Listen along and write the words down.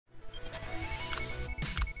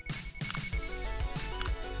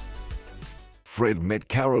Fred met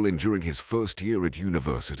Carolyn during his first year at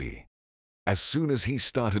university. As soon as he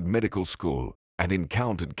started medical school and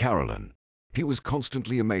encountered Carolyn, he was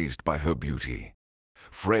constantly amazed by her beauty.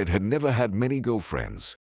 Fred had never had many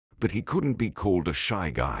girlfriends, but he couldn't be called a shy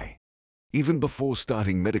guy. Even before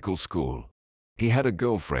starting medical school, he had a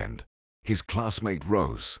girlfriend, his classmate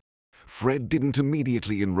Rose. Fred didn't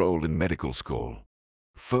immediately enroll in medical school.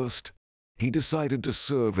 First, he decided to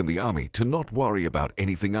serve in the army to not worry about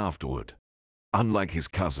anything afterward. Unlike his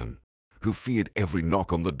cousin, who feared every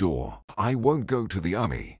knock on the door. "I won't go to the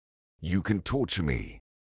army. You can torture me,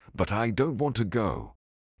 but I don't want to go,"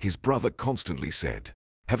 his brother constantly said,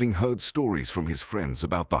 having heard stories from his friends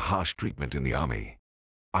about the harsh treatment in the army.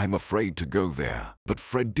 "I'm afraid to go there." But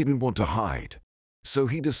Fred didn't want to hide, so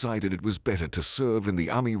he decided it was better to serve in the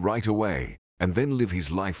army right away and then live his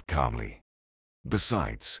life calmly.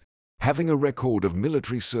 Besides, having a record of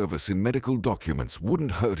military service in medical documents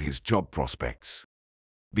wouldn't hurt his job prospects.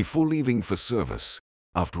 Before leaving for service,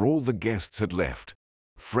 after all the guests had left,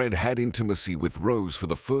 Fred had intimacy with Rose for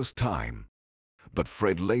the first time. But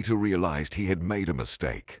Fred later realized he had made a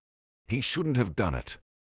mistake. He shouldn't have done it,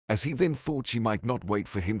 as he then thought she might not wait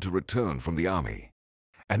for him to return from the army.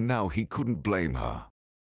 And now he couldn't blame her.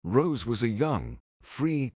 Rose was a young,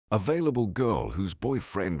 free, available girl whose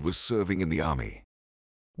boyfriend was serving in the army.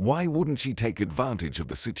 Why wouldn't she take advantage of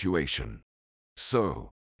the situation?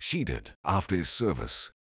 So, she did. After his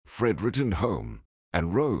service, Fred returned home,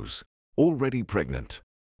 and Rose, already pregnant,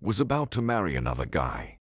 was about to marry another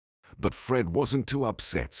guy. But Fred wasn't too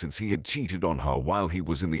upset since he had cheated on her while he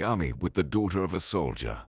was in the army with the daughter of a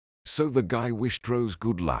soldier. So the guy wished Rose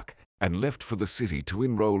good luck and left for the city to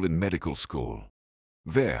enroll in medical school.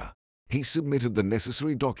 There, he submitted the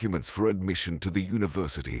necessary documents for admission to the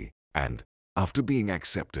university and, after being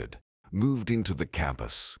accepted, moved into the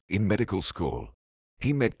campus. In medical school,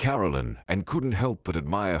 he met Carolyn and couldn't help but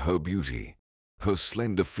admire her beauty, her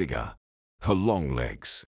slender figure, her long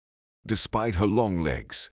legs. Despite her long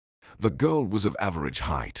legs, the girl was of average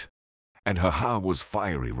height, and her hair was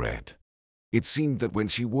fiery red. It seemed that when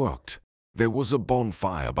she worked, there was a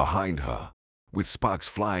bonfire behind her, with sparks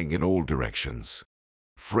flying in all directions.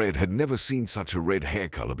 Fred had never seen such a red hair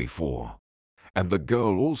color before, and the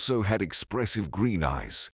girl also had expressive green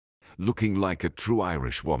eyes, looking like a true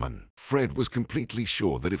Irish woman. Fred was completely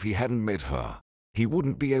sure that if he hadn't met her, he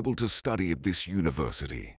wouldn't be able to study at this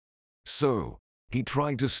university. So, he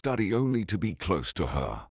tried to study only to be close to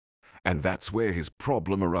her. And that's where his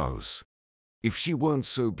problem arose. If she weren't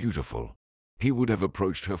so beautiful, he would have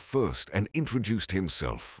approached her first and introduced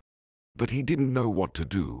himself. But he didn't know what to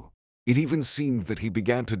do. It even seemed that he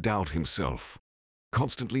began to doubt himself,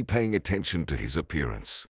 constantly paying attention to his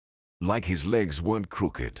appearance. Like his legs weren't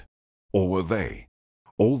crooked. Or were they?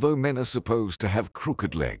 Although men are supposed to have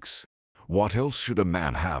crooked legs, what else should a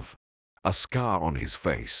man have? A scar on his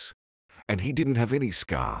face. And he didn't have any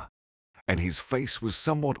scar. And his face was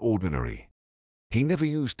somewhat ordinary. He never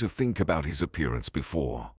used to think about his appearance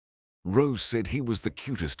before. Rose said he was the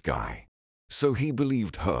cutest guy. So he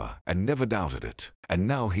believed her and never doubted it. And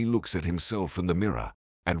now he looks at himself in the mirror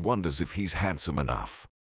and wonders if he's handsome enough.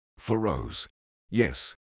 For Rose,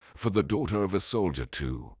 yes. For the daughter of a soldier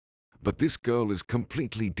too. But this girl is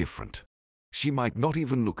completely different. She might not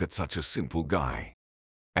even look at such a simple guy.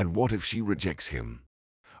 And what if she rejects him?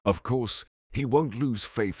 Of course, he won't lose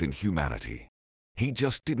faith in humanity. He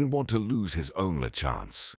just didn't want to lose his only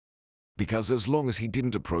chance. Because as long as he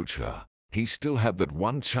didn't approach her, he still had that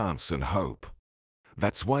one chance and hope.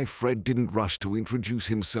 That's why Fred didn't rush to introduce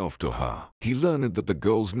himself to her. He learned that the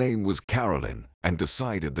girl's name was Carolyn and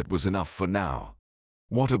decided that was enough for now.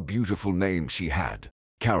 What a beautiful name she had,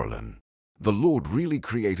 Carolyn. The Lord really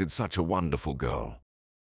created such a wonderful girl.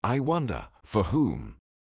 I wonder, for whom?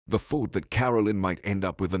 The thought that Carolyn might end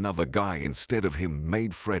up with another guy instead of him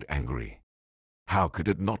made Fred angry. How could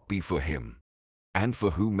it not be for him? And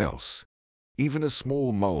for whom else? Even a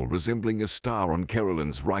small mole resembling a star on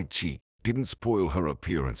Carolyn's right cheek didn't spoil her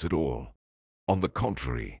appearance at all. On the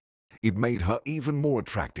contrary, it made her even more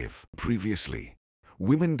attractive. Previously,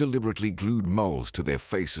 women deliberately glued moles to their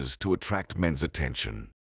faces to attract men's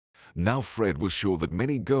attention. Now Fred was sure that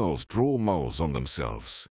many girls draw moles on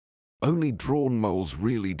themselves. Only drawn moles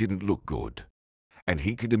really didn't look good. And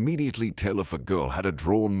he could immediately tell if a girl had a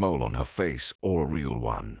drawn mole on her face or a real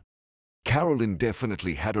one. Carolyn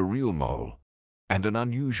definitely had a real mole, and an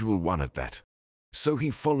unusual one at that. So he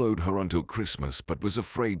followed her until Christmas but was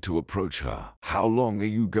afraid to approach her. "How long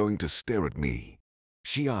are you going to stare at me?"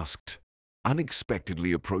 she asked,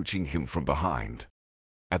 unexpectedly approaching him from behind.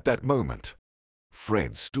 At that moment,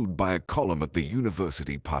 Fred stood by a column at the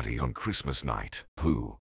university party on Christmas night.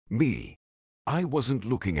 "Who? Me? I wasn't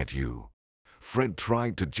looking at you. Fred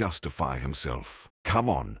tried to justify himself. Come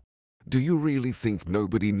on. Do you really think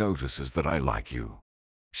nobody notices that I like you?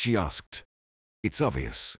 She asked. It's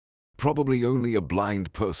obvious. Probably only a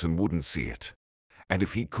blind person wouldn't see it. And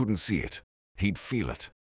if he couldn't see it, he'd feel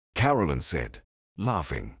it. Carolyn said,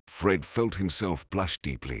 laughing. Fred felt himself blush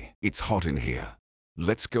deeply. It's hot in here.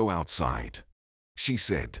 Let's go outside, she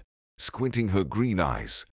said, squinting her green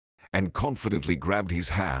eyes, and confidently grabbed his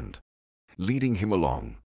hand, leading him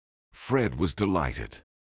along. Fred was delighted.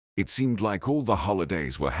 It seemed like all the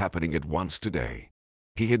holidays were happening at once today.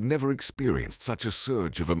 He had never experienced such a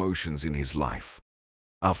surge of emotions in his life.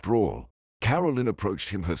 After all, Carolyn approached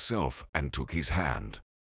him herself and took his hand.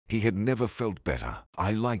 He had never felt better.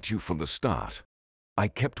 I liked you from the start. I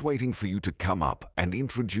kept waiting for you to come up and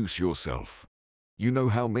introduce yourself. You know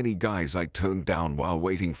how many guys I turned down while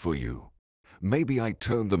waiting for you. Maybe I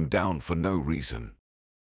turned them down for no reason.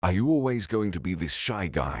 Are you always going to be this shy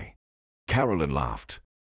guy? Carolyn laughed.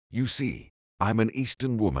 You see, I'm an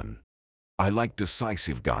Eastern woman. I like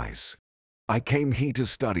decisive guys. I came here to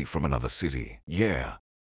study from another city. Yeah,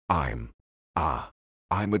 I'm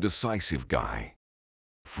a decisive guy.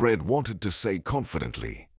 Fred wanted to say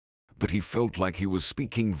confidently, but he felt like he was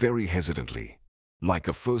speaking very hesitantly, like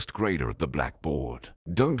a first grader at the blackboard.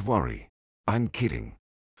 Don't worry, I'm kidding.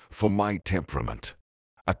 For my temperament,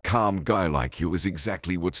 a calm guy like you is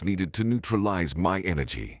exactly what's needed to neutralize my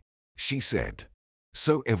energy, she said.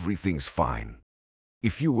 So everything's fine.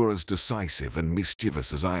 If you were as decisive and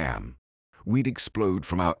mischievous as I am, we'd explode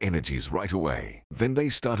from our energies right away. Then they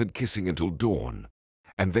started kissing until dawn,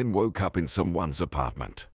 and then woke up in someone's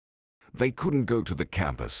apartment. They couldn't go to the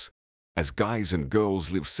campus, as guys and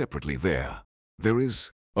girls live separately there. There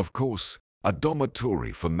is, of course, a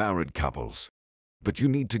dormitory for married couples, but you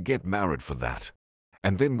need to get married for that,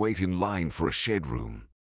 and then wait in line for a shed room.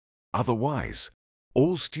 Otherwise,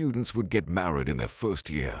 all students would get married in their first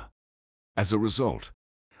year. As a result,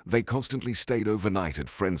 they constantly stayed overnight at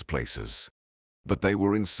friends' places. But they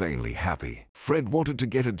were insanely happy. Fred wanted to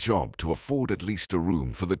get a job to afford at least a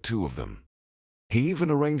room for the two of them. He even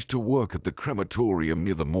arranged to work at the crematorium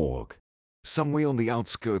near the morgue, somewhere on the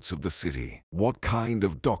outskirts of the city. What kind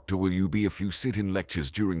of doctor will you be if you sit in lectures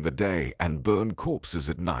during the day and burn corpses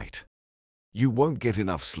at night? You won't get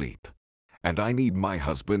enough sleep. And I need my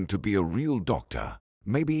husband to be a real doctor,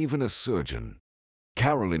 maybe even a surgeon.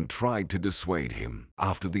 Carolyn tried to dissuade him.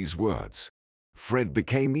 After these words, Fred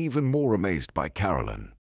became even more amazed by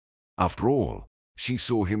Carolyn. After all, she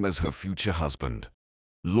saw him as her future husband.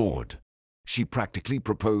 Lord, she practically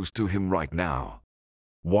proposed to him right now.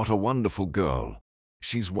 What a wonderful girl.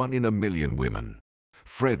 She's one in a million women.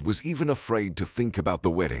 Fred was even afraid to think about the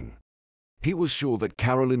wedding. He was sure that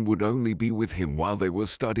Carolyn would only be with him while they were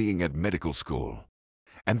studying at medical school,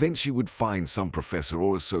 and then she would find some professor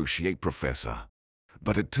or associate professor.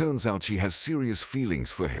 But it turns out she has serious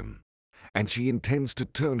feelings for him, and she intends to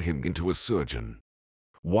turn him into a surgeon.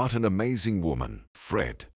 What an amazing woman.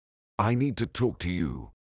 Fred, I need to talk to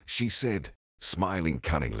you, she said, smiling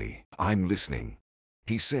cunningly. I'm listening,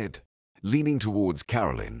 he said, leaning towards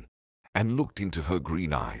Carolyn, and looked into her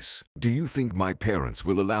green eyes. Do you think my parents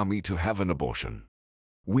will allow me to have an abortion?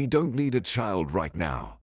 We don't need a child right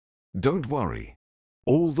now. Don't worry.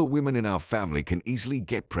 All the women in our family can easily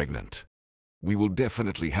get pregnant. We will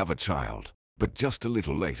definitely have a child, but just a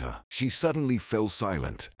little later. She suddenly fell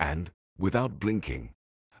silent and, without blinking,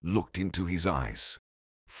 looked into his eyes.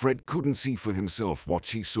 Fred couldn't see for himself what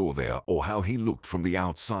she saw there or how he looked from the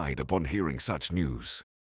outside upon hearing such news.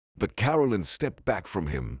 But Carolyn stepped back from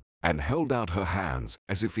him and held out her hands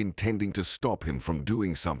as if intending to stop him from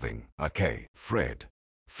doing something. Okay, Fred,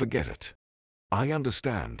 forget it. I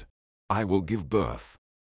understand. I will give birth,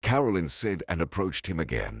 Carolyn said and approached him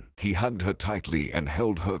again. He hugged her tightly and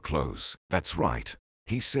held her close. That's right,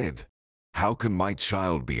 he said. How can my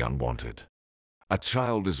child be unwanted? A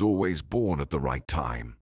child is always born at the right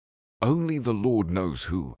time. Only the Lord knows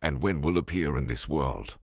who and when will appear in this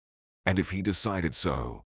world. And if he decided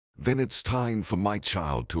so, then it's time for my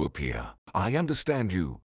child to appear. I understand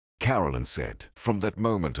you, Carolyn said. From that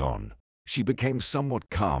moment on, she became somewhat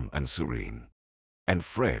calm and serene. And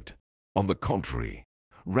Fred, on the contrary,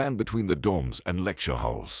 ran between the dorms and lecture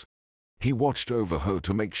halls. He watched over her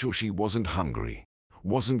to make sure she wasn't hungry,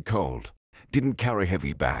 wasn't cold, didn't carry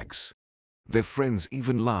heavy bags. Their friends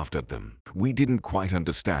even laughed at them. We didn't quite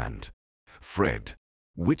understand. Fred,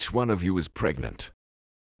 which one of you is pregnant?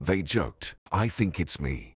 They joked. I think it's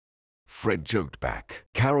me, Fred joked back.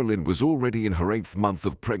 Carolyn was already in her 8th month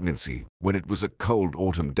of pregnancy when it was a cold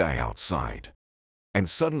autumn day outside. And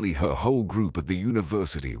suddenly her whole group at the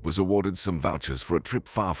university was awarded some vouchers for a trip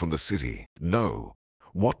far from the city. No.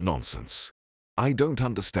 What nonsense. I don't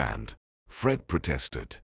understand, Fred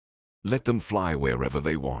protested. Let them fly wherever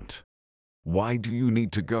they want. Why do you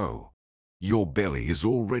need to go? Your belly is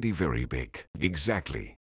already very big.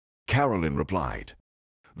 Exactly. Carolyn replied.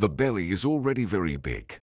 The belly is already very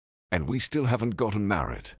big. And we still haven't gotten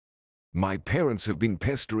married. My parents have been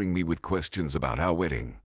pestering me with questions about our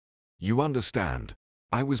wedding. You understand,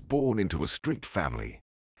 I was born into a strict family.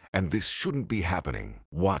 And this shouldn't be happening.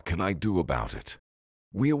 What can I do about it?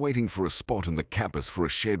 We are waiting for a spot in the campus for a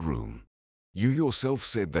shared room. You yourself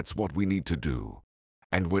said that's what we need to do.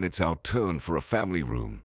 And when it's our turn for a family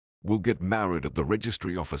room, we'll get married at the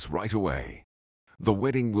registry office right away. The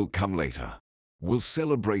wedding will come later. We'll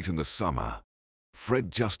celebrate in the summer.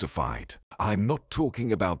 Fred justified. I'm not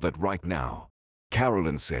talking about that right now,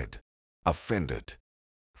 Carolyn said, offended.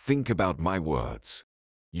 Think about my words.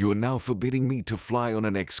 You are now forbidding me to fly on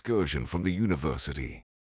an excursion from the university.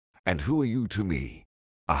 And who are you to me?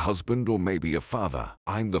 A husband or maybe a father?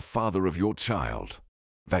 I'm the father of your child.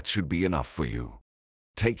 That should be enough for you.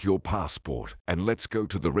 Take your passport and let's go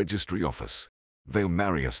to the registry office. They'll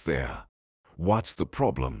marry us there. What's the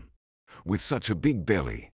problem? With such a big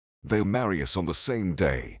belly, they'll marry us on the same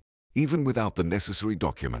day, even without the necessary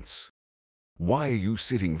documents. Why are you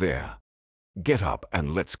sitting there? Get up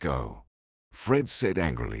and let's go, Fred said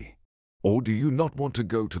angrily. Or do you not want to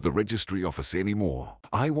go to the registry office anymore?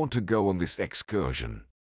 I want to go on this excursion.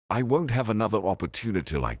 I won't have another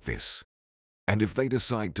opportunity like this. And if they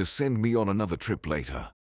decide to send me on another trip later,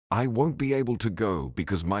 I won't be able to go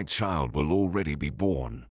because my child will already be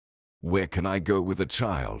born. Where can I go with a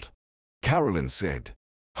child? Carolyn said,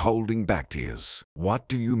 holding back tears. What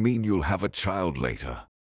do you mean you'll have a child later?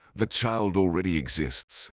 The child already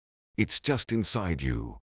exists. It's just inside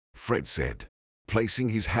you, Fred said, placing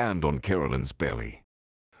his hand on Carolyn's belly.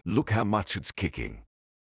 Look how much it's kicking.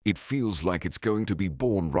 It feels like it's going to be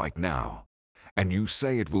born right now. And you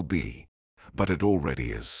say it will be. But it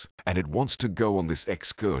already is. And it wants to go on this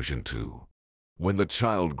excursion too. When the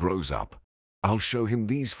child grows up, I'll show him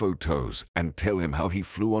these photos and tell him how he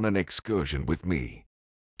flew on an excursion with me.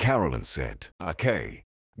 Carolyn said. Okay,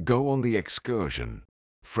 go on the excursion,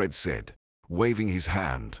 Fred said, waving his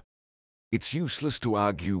hand. It's useless to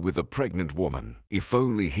argue with a pregnant woman. If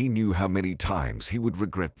only he knew how many times he would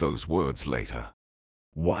regret those words later.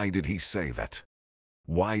 Why did he say that?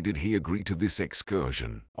 Why did he agree to this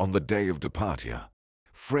excursion on the day of departure?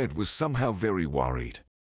 Fred was somehow very worried.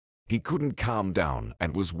 He couldn't calm down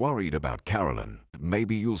and was worried about Carolyn.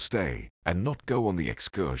 Maybe you'll stay and not go on the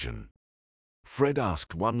excursion. Fred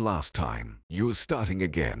asked one last time. You're starting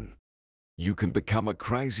again. You can become a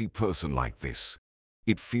crazy person like this.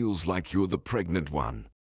 It feels like you're the pregnant one,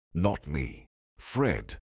 not me.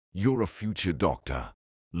 Fred, you're a future doctor.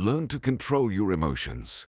 Learn to control your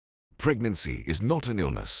emotions. Pregnancy is not an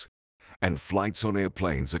illness, and flights on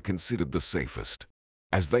airplanes are considered the safest,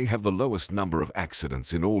 as they have the lowest number of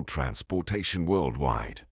accidents in all transportation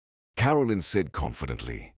worldwide. Carolyn said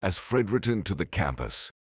confidently. As Fred returned to the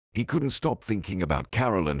campus, he couldn't stop thinking about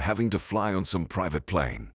Carolyn having to fly on some private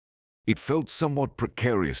plane. It felt somewhat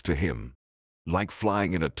precarious to him, like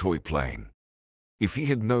flying in a toy plane. If he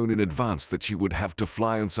had known in advance that she would have to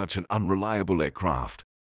fly on such an unreliable aircraft,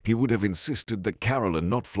 he would have insisted that Carolyn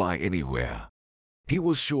not fly anywhere. He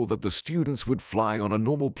was sure that the students would fly on a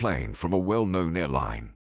normal plane from a well-known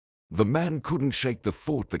airline. The man couldn't shake the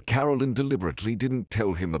thought that Carolyn deliberately didn't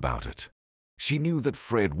tell him about it. She knew that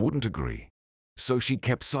Fred wouldn't agree, so she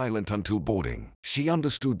kept silent until boarding. She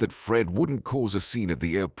understood that Fred wouldn't cause a scene at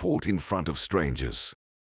the airport in front of strangers.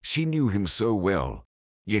 She knew him so well,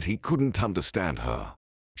 yet he couldn't understand her.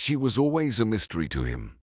 She was always a mystery to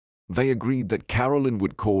him. They agreed that Carolyn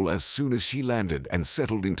would call as soon as she landed and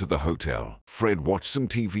settled into the hotel. Fred watched some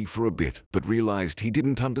TV for a bit but realized he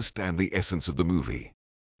didn't understand the essence of the movie.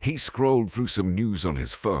 He scrolled through some news on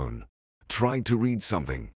his phone, tried to read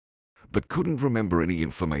something, but couldn't remember any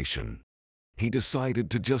information. He decided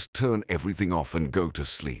to just turn everything off and go to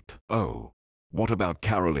sleep. Oh, what about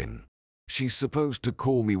Carolyn? She's supposed to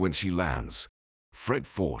call me when she lands, Fred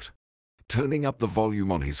thought, turning up the volume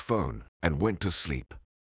on his phone, and went to sleep,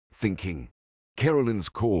 thinking, Carolyn's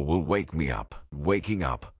call will wake me up. Waking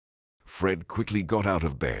up, Fred quickly got out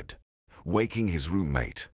of bed, waking his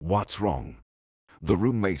roommate. What's wrong? The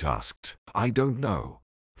roommate asked. I don't know,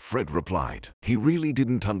 Fred replied. He really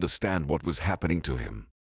didn't understand what was happening to him.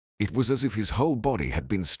 It was as if his whole body had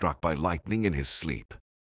been struck by lightning in his sleep.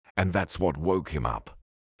 And that's what woke him up.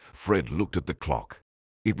 Fred looked at the clock.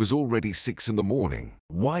 It was already 6 in the morning.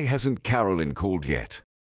 Why hasn't Carolyn called yet?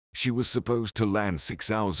 She was supposed to land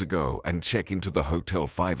 6 hours ago and check into the hotel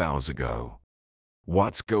 5 hours ago.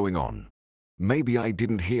 What's going on? Maybe I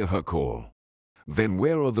didn't hear her call. Then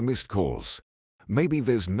where are the missed calls? Maybe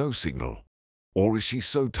there's no signal. Or is she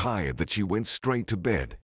so tired that she went straight to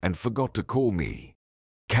bed and forgot to call me?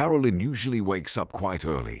 Carolyn usually wakes up quite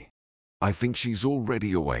early. I think she's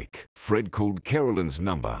already awake. Fred called Carolyn's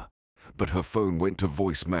number, but her phone went to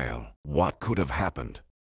voicemail. What could have happened?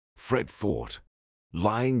 Fred thought.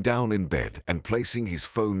 Lying down in bed and placing his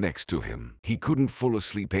phone next to him, he couldn't fall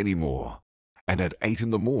asleep anymore. And at 8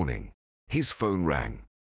 in the morning, his phone rang.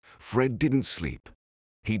 Fred didn't sleep.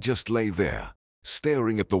 He just lay there,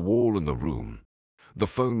 staring at the wall in the room. The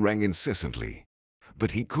phone rang incessantly,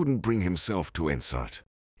 but he couldn't bring himself to answer it.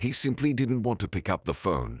 He simply didn't want to pick up the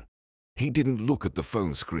phone. He didn't look at the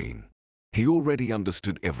phone screen. He already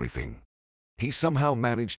understood everything. He somehow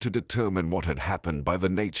managed to determine what had happened by the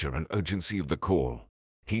nature and urgency of the call.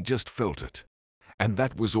 He just felt it. And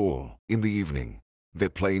that was all. In the evening, their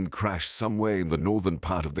plane crashed somewhere in the northern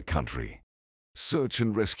part of the country. Search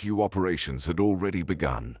and rescue operations had already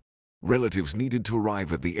begun. Relatives needed to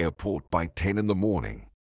arrive at the airport by 10 in the morning.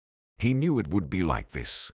 He knew it would be like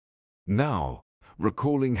this. Now,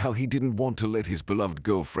 recalling how he didn't want to let his beloved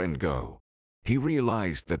girlfriend go, he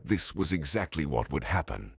realized that this was exactly what would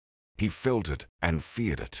happen. He felt it and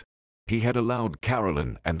feared it. He had allowed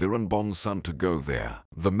Carolyn and their unborn son to go there.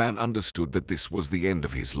 The man understood that this was the end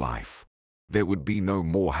of his life. There would be no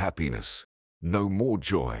more happiness, no more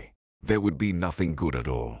joy. There would be nothing good at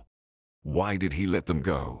all. Why did he let them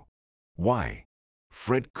go? Why?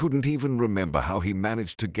 Fred couldn't even remember how he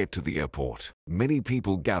managed to get to the airport. Many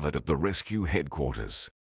people gathered at the rescue headquarters.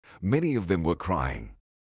 Many of them were crying.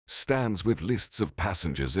 Stands with lists of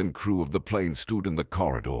passengers and crew of the plane stood in the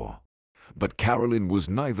corridor. But Carolyn was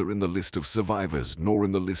neither in the list of survivors nor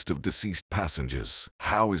in the list of deceased passengers.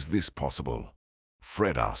 How is this possible?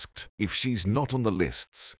 Fred asked. If she's not on the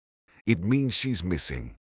lists, it means she's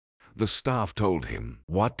missing. The staff told him.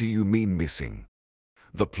 What do you mean missing?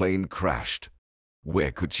 The plane crashed.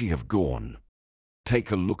 Where could she have gone?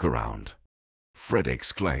 Take a look around. Fred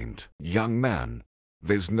exclaimed. Young man,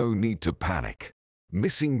 there's no need to panic.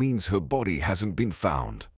 Missing means her body hasn't been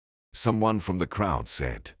found. Someone from the crowd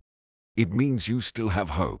said. It means you still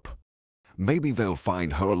have hope. Maybe they'll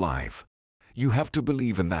find her alive. You have to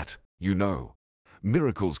believe in that, you know.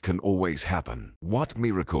 Miracles can always happen. What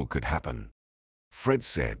miracle could happen? Fred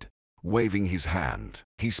said, waving his hand.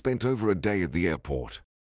 He spent over a day at the airport.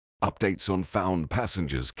 Updates on found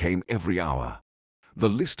passengers came every hour. The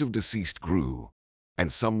list of deceased grew,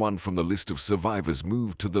 and someone from the list of survivors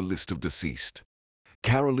moved to the list of deceased.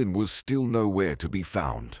 Carolyn was still nowhere to be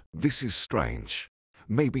found. This is strange.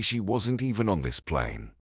 Maybe she wasn't even on this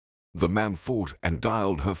plane. The man thought and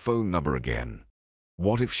dialed her phone number again.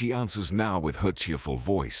 What if she answers now with her cheerful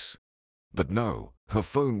voice? But no, her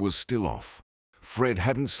phone was still off. Fred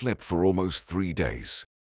hadn't slept for almost 3 days.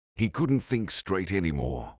 He couldn't think straight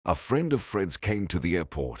anymore. A friend of Fred's came to the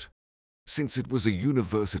airport. Since it was a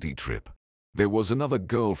university trip, there was another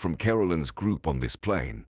girl from Carolyn's group on this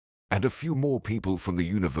plane, and a few more people from the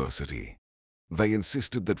university. They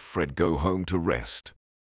insisted that Fred go home to rest.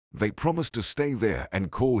 They promised to stay there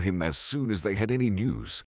and call him as soon as they had any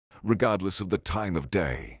news, regardless of the time of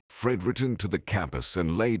day. Fred returned to the campus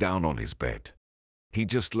and lay down on his bed. He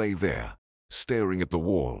just lay there, staring at the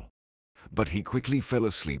wall. But he quickly fell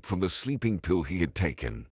asleep from the sleeping pill he had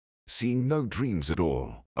taken, seeing no dreams at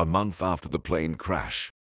all. A month after the plane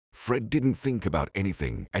crash, Fred didn't think about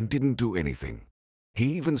anything and didn't do anything.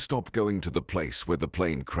 He even stopped going to the place where the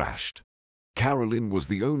plane crashed. Carolyn was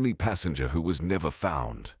the only passenger who was never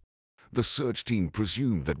found. The search team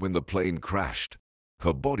presumed that when the plane crashed,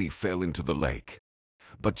 her body fell into the lake.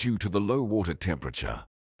 But due to the low water temperature,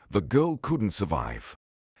 the girl couldn't survive.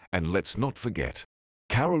 And let's not forget,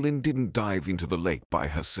 Carolyn didn't dive into the lake by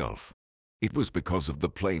herself. It was because of the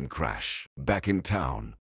plane crash. Back in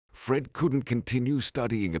town, Fred couldn't continue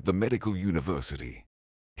studying at the medical university.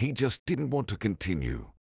 He just didn't want to continue.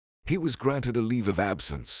 He was granted a leave of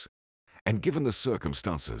absence, and given the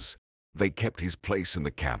circumstances, they kept his place in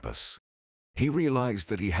the campus. He realized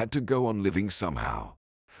that he had to go on living somehow,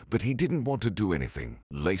 but he didn't want to do anything.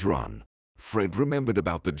 Later on, Fred remembered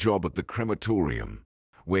about the job at the crematorium,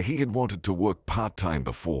 where he had wanted to work part-time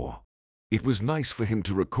before. It was nice for him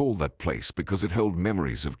to recall that place because it held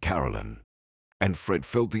memories of Carolyn. And Fred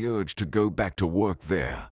felt the urge to go back to work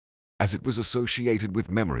there, as it was associated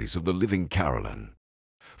with memories of the living Carolyn.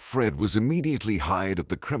 Fred was immediately hired at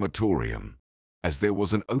the crematorium, as there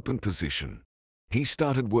was an open position. He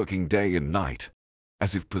started working day and night,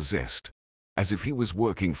 as if possessed, as if he was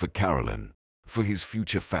working for Carolyn. for his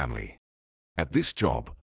future family. At this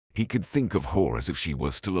job, he could think of her as if she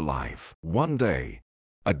were still alive. One day,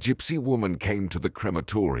 a gypsy woman came to the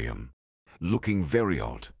crematorium, looking very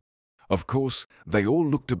odd. Of course, they all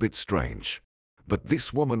looked a bit strange, but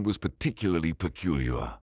this woman was particularly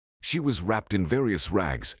peculiar. She was wrapped in various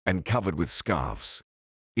rags and covered with scarves.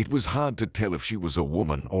 It was hard to tell if she was a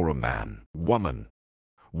woman or a man. "Woman,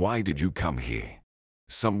 why did you come here?"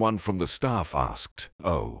 someone from the staff asked.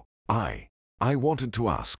 "Oh, I wanted to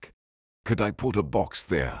ask, could I put a box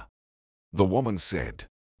there?" the woman said,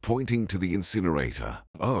 pointing to the incinerator.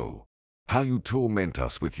 "Oh, how you torment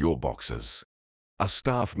us with your boxes," a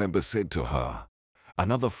staff member said to her.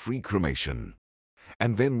 "Another free cremation,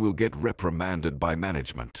 and then we'll get reprimanded by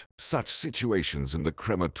management." Such situations in the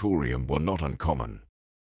crematorium were not uncommon.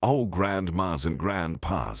 All grandmas and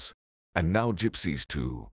grandpas, and now gypsies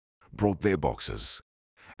too, brought their boxes.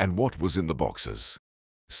 And what was in the boxes?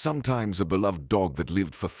 Sometimes a beloved dog that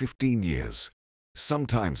lived for 15 years,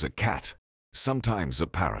 sometimes a cat, sometimes a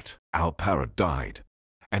parrot. Our parrot died,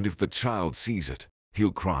 and if the child sees it,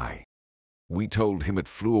 he'll cry. We told him it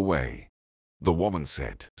flew away, the woman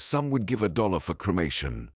said. Some would give $1 for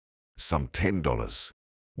cremation, some $10.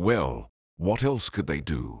 Well, what else could they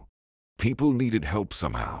do? People needed help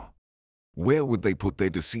somehow. Where would they put their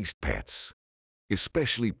deceased pets?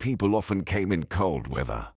 Especially people often came in cold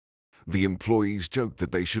weather. The employees joked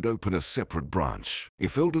that they should open a separate branch.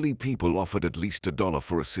 If elderly people offered at least $1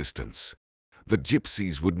 for assistance, the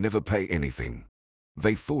gypsies would never pay anything.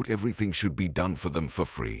 They thought everything should be done for them for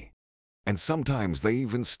free. And sometimes they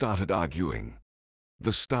even started arguing.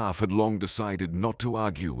 The staff had long decided not to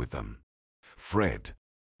argue with them. Fred,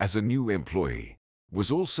 as a new employee,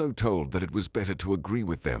 was also told that it was better to agree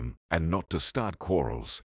with them and not to start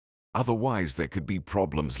quarrels. Otherwise there could be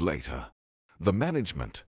problems later. The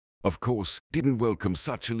management, of course, didn't welcome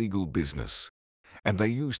such illegal business, and they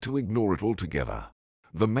used to ignore it altogether.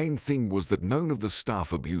 The main thing was that none of the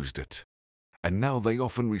staff abused it, and now they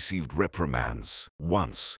often received reprimands.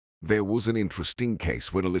 Once, there was an interesting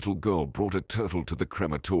case when a little girl brought a turtle to the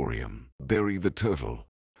crematorium. "Bury the turtle,"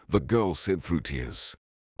 the girl said through tears.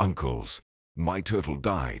 "Uncles, my turtle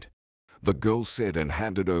died," the girl said and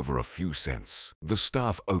handed over a few cents. The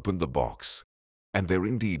staff opened the box, and there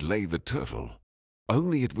indeed lay the turtle.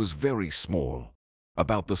 Only it was very small,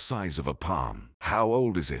 about the size of a palm. "How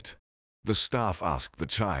old is it?" the staff asked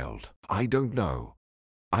the child. "I don't know.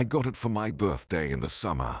 I got it for my birthday in the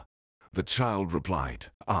summer," the child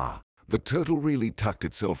replied. The turtle really tucked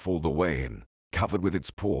itself all the way in, covered with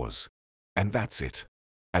its paws. And that's it.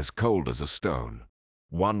 As cold as a stone.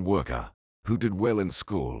 One worker, who did well in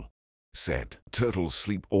school, said, "Turtles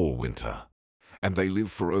sleep all winter, and they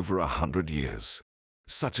live for over 100 years.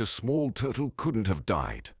 Such a small turtle couldn't have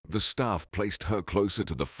died." The staff placed her closer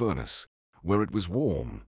to the furnace, where it was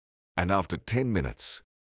warm, and after 10 minutes,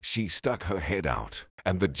 she stuck her head out,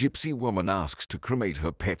 and the gypsy woman asked to cremate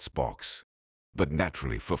her pet's box, but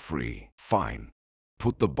naturally for free. "Fine.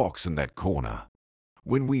 Put the box in that corner.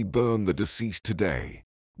 When we burn the deceased today,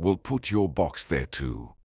 we'll put your box there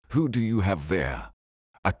too. Who do you have there?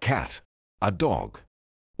 A cat? A dog?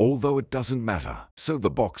 Although it doesn't matter." So the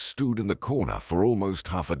box stood in the corner for almost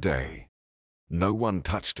half a day. No one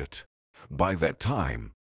touched it. By that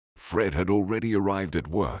time, Fred had already arrived at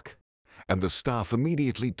work, and the staff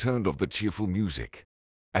immediately turned off the cheerful music,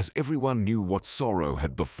 as everyone knew what sorrow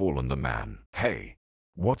had befallen the man. "Hey,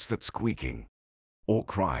 what's that squeaking or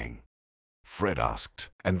crying?" Fred asked,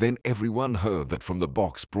 and then everyone heard that from the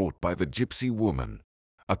box brought by the gypsy woman,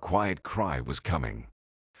 a quiet cry was coming.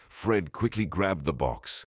 Fred quickly grabbed the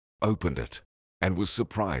box, opened it, and was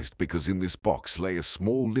surprised because in this box lay a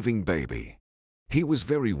small living baby. He was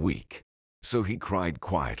very weak, so he cried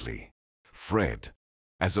quietly. Fred,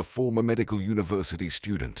 as a former medical university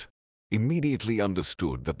student, immediately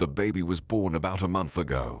understood that the baby was born about a month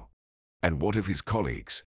ago. And what if his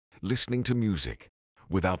colleagues, listening to music,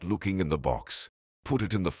 without looking in the box, put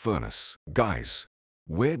it in the furnace? "Guys,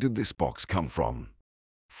 where did this box come from?"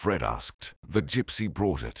 Fred asked. "The gypsy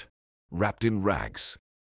brought it, wrapped in rags.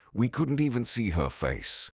 We couldn't even see her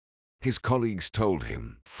face," his colleagues told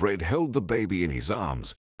him. Fred held the baby in his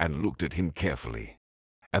arms and looked at him carefully.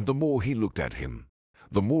 And the more he looked at him,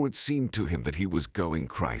 the more it seemed to him that he was going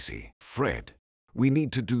crazy. "Fred, we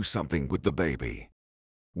need to do something with the baby.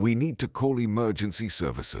 We need to call emergency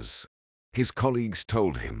services," his colleagues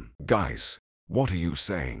told him. "Guys, what are you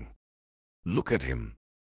saying? Look at him.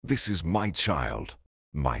 This is my child,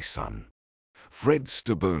 my son," Fred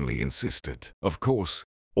stubbornly insisted. Of course,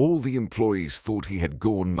 all the employees thought he had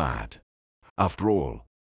gone mad. After all,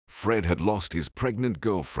 Fred had lost his pregnant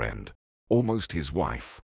girlfriend, almost his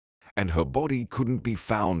wife, and her body couldn't be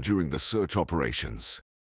found during the search operations.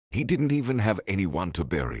 He didn't even have anyone to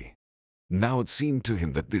bury. Now it seemed to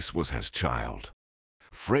him that this was his child.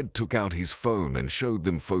 Fred took out his phone and showed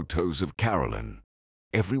them photos of Carolyn.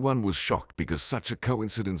 Everyone was shocked because such a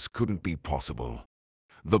coincidence couldn't be possible.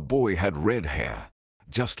 The boy had red hair,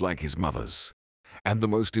 just like his mother's. And the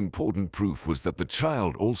most important proof was that the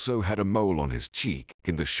child also had a mole on his cheek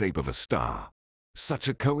in the shape of a star. Such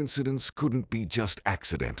a coincidence couldn't be just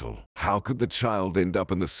accidental. How could the child end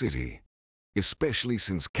up in the city? Especially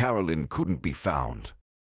since Carolyn couldn't be found.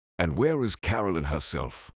 And where is Carolyn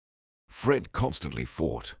herself? Fred constantly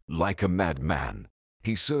fought like a madman.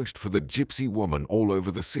 He searched for the gypsy woman all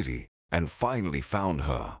over the city and finally found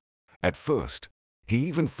her. At first, he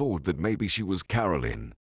even thought that maybe she was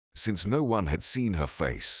Carolyn, since no one had seen her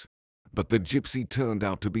face. But the gypsy turned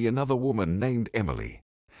out to be another woman named Emily,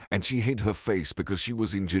 and she hid her face because she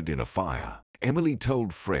was injured in a fire. Emily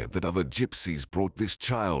told Fred that other gypsies brought this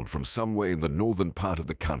child from somewhere in the northern part of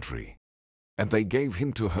the country, and they gave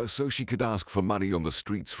him to her so she could ask for money on the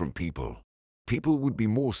streets from people. People would be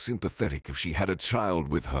more sympathetic if she had a child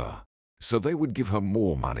with her, so they would give her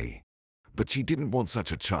more money. But she didn't want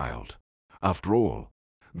such a child. After all,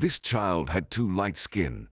 this child had too light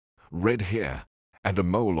skin, red hair, and a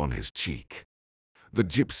mole on his cheek. The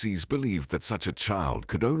gypsies believed that such a child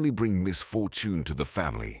could only bring misfortune to the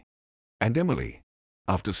family. And Emily,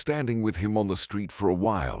 after standing with him on the street for a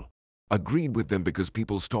while, agreed with them because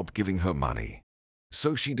people stopped giving her money.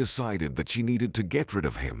 So she decided that she needed to get rid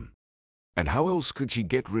of him. And how else could she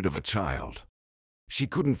get rid of a child? She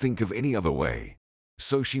couldn't think of any other way,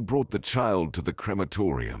 so she brought the child to the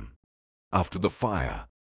crematorium. After the fire,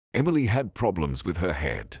 Emily had problems with her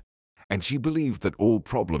head, and she believed that all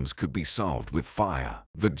problems could be solved with fire.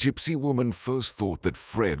 The gypsy woman first thought that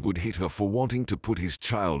Fred would hit her for wanting to put his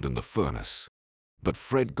child in the furnace. But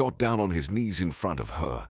Fred got down on his knees in front of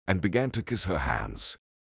her and began to kiss her hands,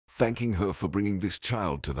 thanking her for bringing this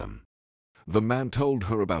child to them. The man told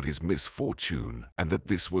her about his misfortune and that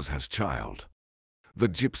this was his child. The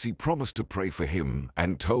gypsy promised to pray for him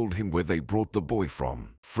and told him where they brought the boy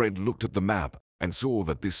from. Fred looked at the map and saw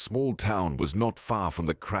that this small town was not far from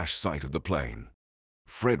the crash site of the plane.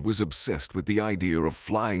 Fred was obsessed with the idea of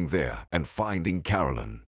flying there and finding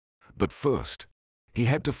Carolyn. But first, he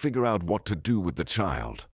had to figure out what to do with the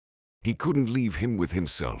child. He couldn't leave him with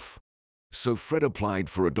himself. So Fred applied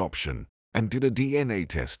for adoption and did a DNA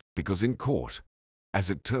test because in court, as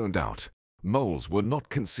it turned out, moles were not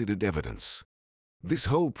considered evidence. This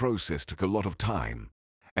whole process took a lot of time,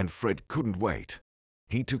 and Fred couldn't wait.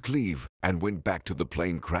 He took leave and went back to the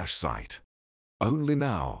plane crash site. Only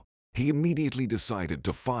now, he immediately decided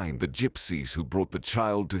to find the gypsies who brought the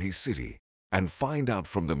child to his city and find out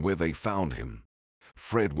from them where they found him.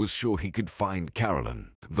 Fred was sure he could find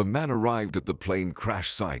Carolyn. The man arrived at the plane crash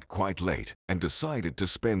site quite late and decided to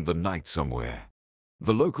spend the night somewhere.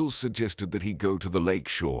 The locals suggested that he go to the lake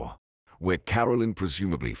shore, where Carolyn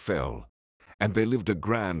presumably fell, and there lived a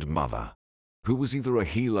grandmother, who was either a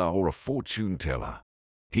healer or a fortune teller.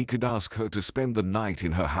 He could ask her to spend the night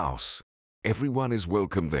in her house. Everyone is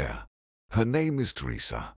welcome there. Her name is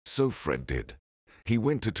Teresa. So Fred did. He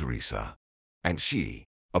went to Teresa, and she,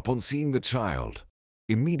 upon seeing the child,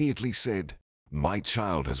 immediately said, "My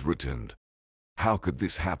child has returned." "How could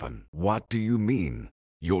this happen?" "What do you mean,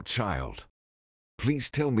 your child? Please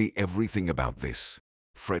tell me everything about this,"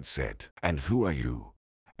 Fred said. "And who are you?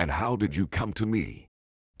 And how did you come to me?"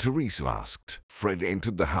 Teresa asked. Fred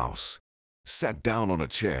entered the house, sat down on a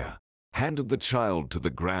chair, handed the child to the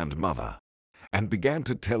grandmother, and began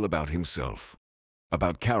to tell about himself,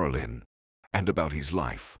 about Carolyn, and about his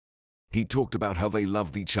life. He talked about how they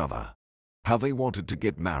loved each other, how they wanted to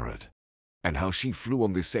get married, and how she flew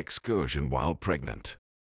on this excursion while pregnant.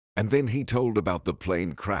 And then he told about the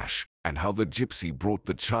plane crash and how the gypsy brought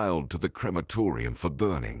the child to the crematorium for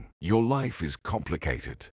burning. "Your life is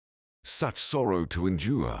complicated. Such sorrow to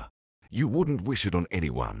endure. You wouldn't wish it on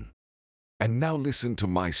anyone. And now listen to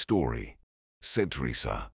my story," said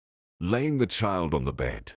Teresa, laying the child on the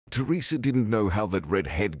bed. Teresa didn't know how that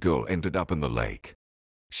red-haired girl ended up in the lake.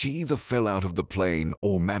 She either fell out of the plane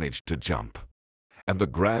or managed to jump. And the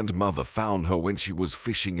grandmother found her when she was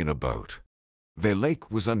fishing in a boat. Their lake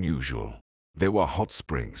was unusual. There were hot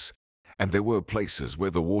springs, and there were places where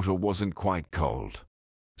the water wasn't quite cold.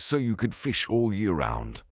 So you could fish all year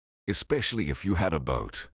round, especially if you had a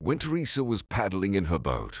boat. When Teresa was paddling in her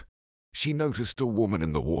boat, she noticed a woman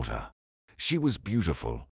in the water. She was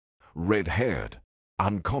beautiful, red-haired,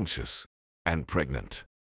 unconscious, and pregnant.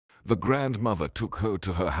 The grandmother took her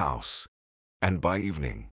to her house, and by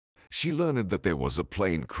evening, she learned that there was a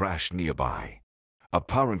plane crash nearby.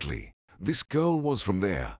 Apparently, This girl was from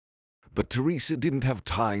there. But Teresa didn't have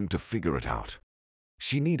time to figure it out.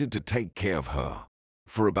 She needed to take care of her.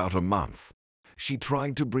 For about a month, she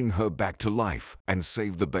tried to bring her back to life and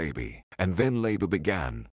save the baby. And then labor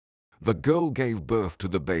began. The girl gave birth to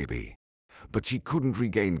the baby, but she couldn't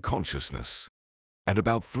regain consciousness. And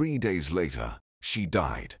about 3 days later, she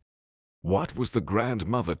died. What was the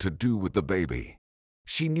grandmother to do with the baby?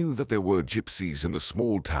 She knew that there were gypsies in the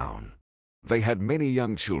small town. They had many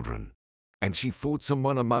young children, and she thought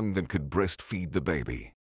someone among them could breastfeed the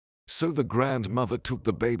baby. So the grandmother took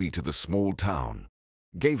the baby to the small town,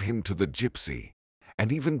 gave him to the gypsy,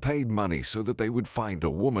 and even paid money so that they would find a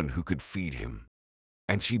woman who could feed him.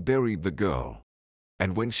 And she buried the girl.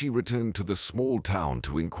 And when she returned to the small town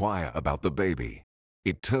to inquire about the baby,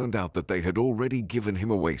 it turned out that they had already given him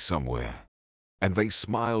away somewhere. And they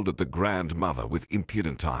smiled at the grandmother with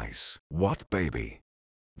impudent eyes. "What baby?"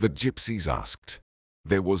 the gypsies asked.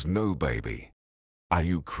 "There was no baby." "Are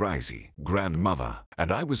you crazy, grandmother?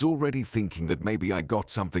 And I was already thinking that maybe I got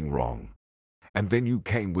something wrong. And then you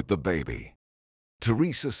came with the baby."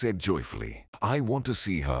 Teresa said joyfully. "I want to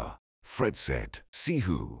see her." Fred said. "See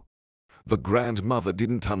who?" The grandmother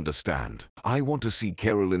didn't understand. "I want to see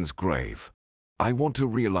Carolyn's grave. I want to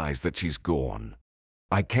realize that she's gone.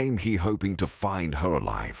 I came here hoping to find her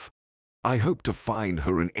alive. I hope to find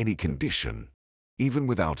her in any condition, even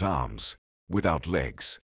without arms, without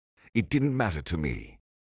legs. It didn't matter to me.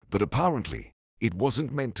 But apparently, it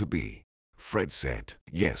wasn't meant to be." Fred said.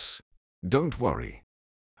 "Yes. Don't worry.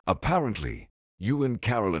 Apparently, you and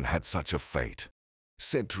Carolyn had such a fate,"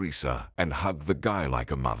 said Teresa and hugged the guy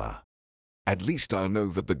like a mother. "At least I'll know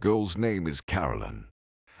that the girl's name is Carolyn.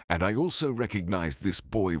 And I also recognize this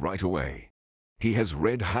boy right away. He has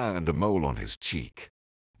red hair and a mole on his cheek,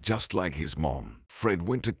 just like his mom." Fred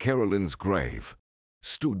went to Carolyn's grave,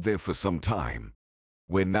 stood there for some time,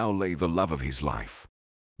 where now lay the love of his life.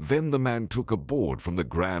 Then the man took a board from the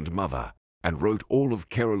grandmother and wrote all of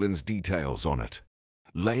Carolyn's details on it,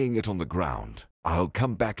 laying it on the ground. "I'll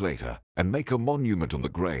come back later and make a monument on the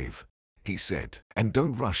grave," he said. "And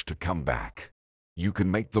don't rush to come back. You can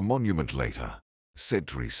make the monument later," said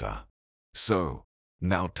Teresa. "So,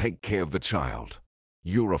 now take care of the child.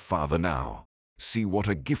 You're a father now. See what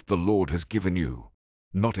a gift the Lord has given you.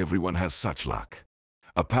 Not everyone has such luck.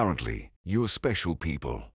 Apparently, you're special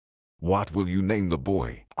people. What will you name the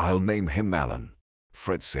boy?" "I'll name him Alan,"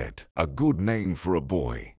 Fred said. "A good name for a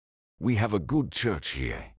boy. We have a good church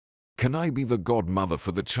here. Can I be the godmother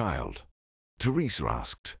for the child?" Teresa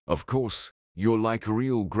asked. "Of course, you're like a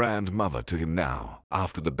real grandmother to him now."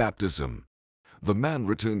 After the baptism, the man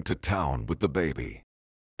returned to town with the baby.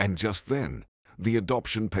 And just then, the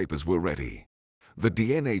adoption papers were ready. The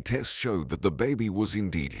DNA test showed that the baby was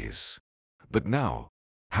indeed his. But now,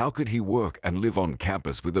 how could he work and live on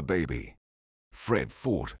campus with a baby? Fred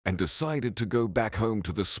thought and decided to go back home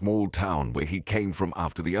to the small town where he came from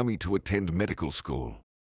after the army to attend medical school.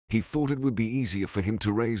 He thought it would be easier for him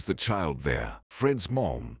to raise the child there. Fred's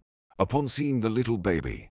mom, upon seeing the little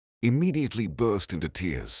baby, immediately burst into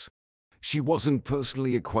tears. She wasn't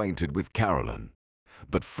personally acquainted with Carolyn,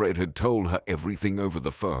 but Fred had told her everything over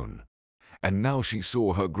the phone. And now she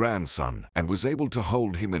saw her grandson and was able to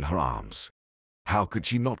hold him in her arms. How could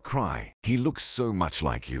she not cry? "He looks so much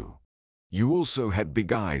like you. You also had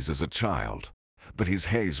big eyes as a child, but his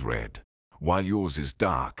hair's red, while yours is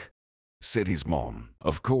dark," said his mom.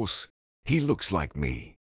 "Of course, he looks like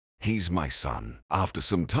me. He's my son." After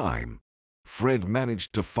some time, Fred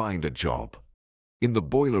managed to find a job. In the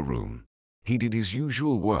boiler room, he did his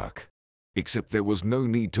usual work, except there was no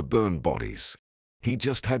need to burn bodies. He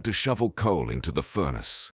just had to shovel coal into the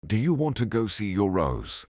furnace. "Do you want to go see your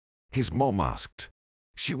Rose?" his mom asked.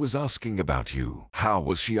 "She was asking about you." "How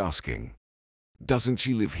was she asking? Doesn't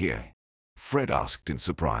she live here?" Fred asked in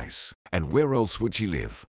surprise. "And where else would she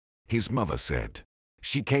live?" his mother said.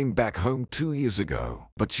 "She came back home 2 years ago,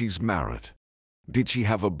 but she's married." "Did she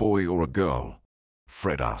have a boy or a girl?"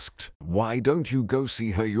 Fred asked. "Why don't you go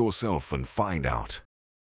see her yourself and find out?"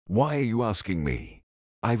 "Why are you asking me?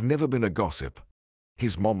 I've never been a gossip,"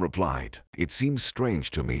 his mom replied. "It seems strange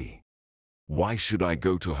to me. Why should I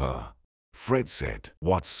go to her?" Fred said.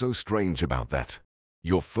 "What's so strange about that?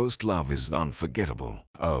 Your first love is unforgettable."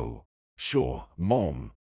 "Oh, sure,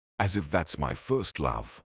 Mom. As if that's my first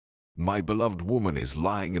love. My beloved woman is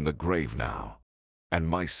lying in the grave now. And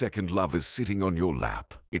my second love is sitting on your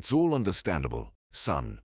lap. It's all understandable,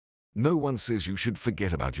 son. No one says you should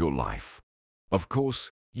forget about your life. Of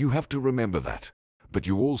course, you have to remember that. But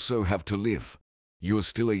you also have to live. You're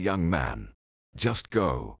still a young man. Just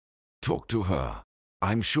go. Talk to her.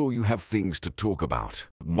 I'm sure you have things to talk about."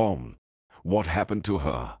 "Mom, What happened to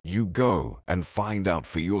her? You go and find out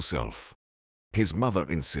for yourself. His mother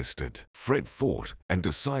insisted. Fred thought and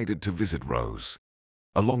decided to visit Rose.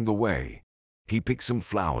 Along the way, he picked some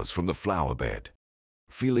flowers from the flower bed.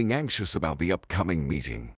 Feeling anxious about the upcoming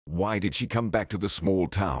meeting, why did she come back to the small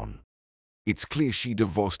town? It's clear she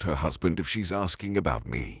divorced her husband if she's asking about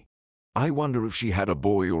me. I wonder if she had a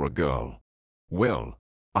boy or a girl. Well,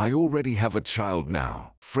 I already have a child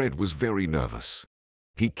now. Fred was very nervous.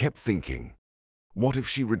 He kept thinking, what if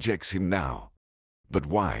she rejects him now? But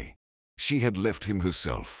why? She had left him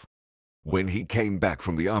herself. When he came back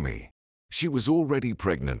from the army, she was already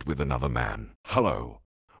pregnant with another man. Hello,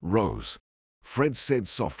 Rose, Fred said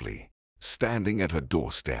softly, standing at her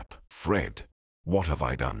doorstep. Fred, what have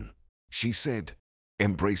I done? She said,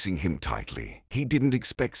 embracing him tightly. He didn't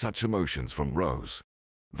expect such emotions from Rose.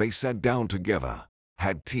 They sat down together,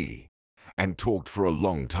 had tea, and talked for a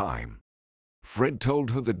long time. Fred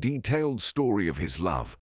told her the detailed story of his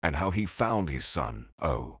love and how he found his son.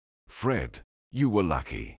 Oh, Fred, you were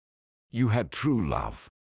lucky. You had true love,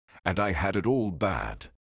 and I had it all bad,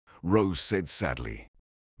 Rose said sadly.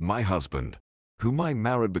 My husband, whom I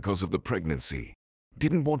married because of the pregnancy,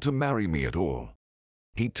 didn't want to marry me at all.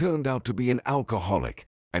 He turned out to be an alcoholic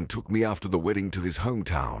and took me after the wedding to his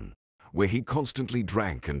hometown, where he constantly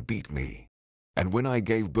drank and beat me. And when I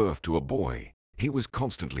gave birth to a boy, he was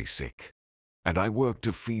constantly sick. And I worked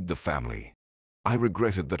to feed the family. I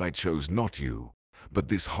regretted that I chose not you, but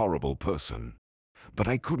this horrible person. But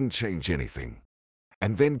I couldn't change anything.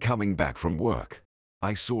 And then coming back from work,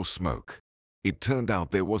 I saw smoke. It turned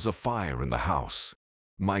out there was a fire in the house.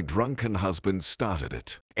 My drunken husband started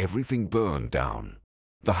it. Everything burned down.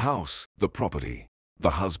 The house, the property,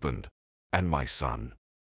 the husband, and my son.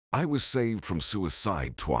 I was saved from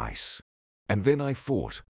suicide twice. And then I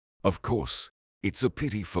thought, of course, it's a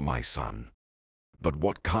pity for my son. But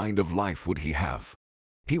what kind of life would he have?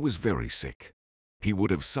 He was very sick. He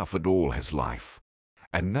would have suffered all his life.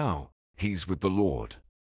 And now, he's with the Lord.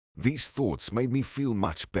 These thoughts made me feel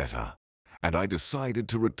much better, and I decided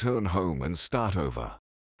to return home and start over.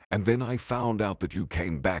 And then I found out that you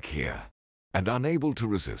came back here, and unable to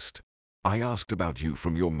resist, I asked about you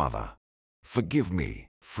from your mother. Forgive me,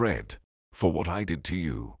 Fred, for what I did to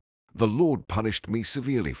you. The Lord punished me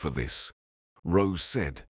severely for this, Rose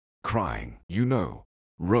said, crying. You know,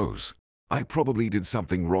 Rose, I probably did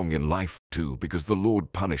something wrong in life too, because the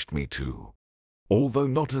Lord punished me too. Although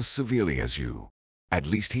not as severely as you. At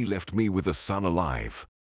least he left me with a son alive.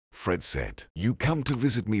 Fred said, you come to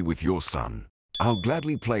visit me with your son. I'll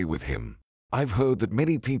gladly play with him. I've heard that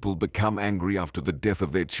many people become angry after the death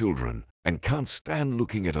of their children and can't stand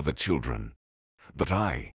looking at other children. But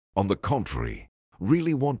I, on the contrary,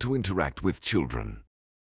 really want to interact with children.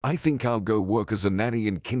 I think I'll go work as a nanny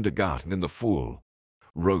in kindergarten in the fall.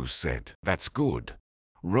 Rose said, that's good.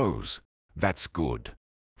 Rose, that's good,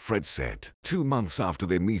 Fred said. 2 months after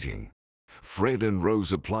their meeting, Fred and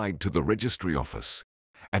Rose applied to the registry office,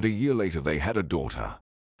 and a year later they had a daughter.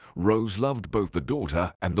 Rose loved both the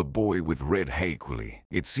daughter and the boy with red hair equally.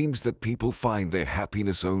 It seems that people find their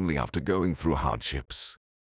happiness only after going through hardships.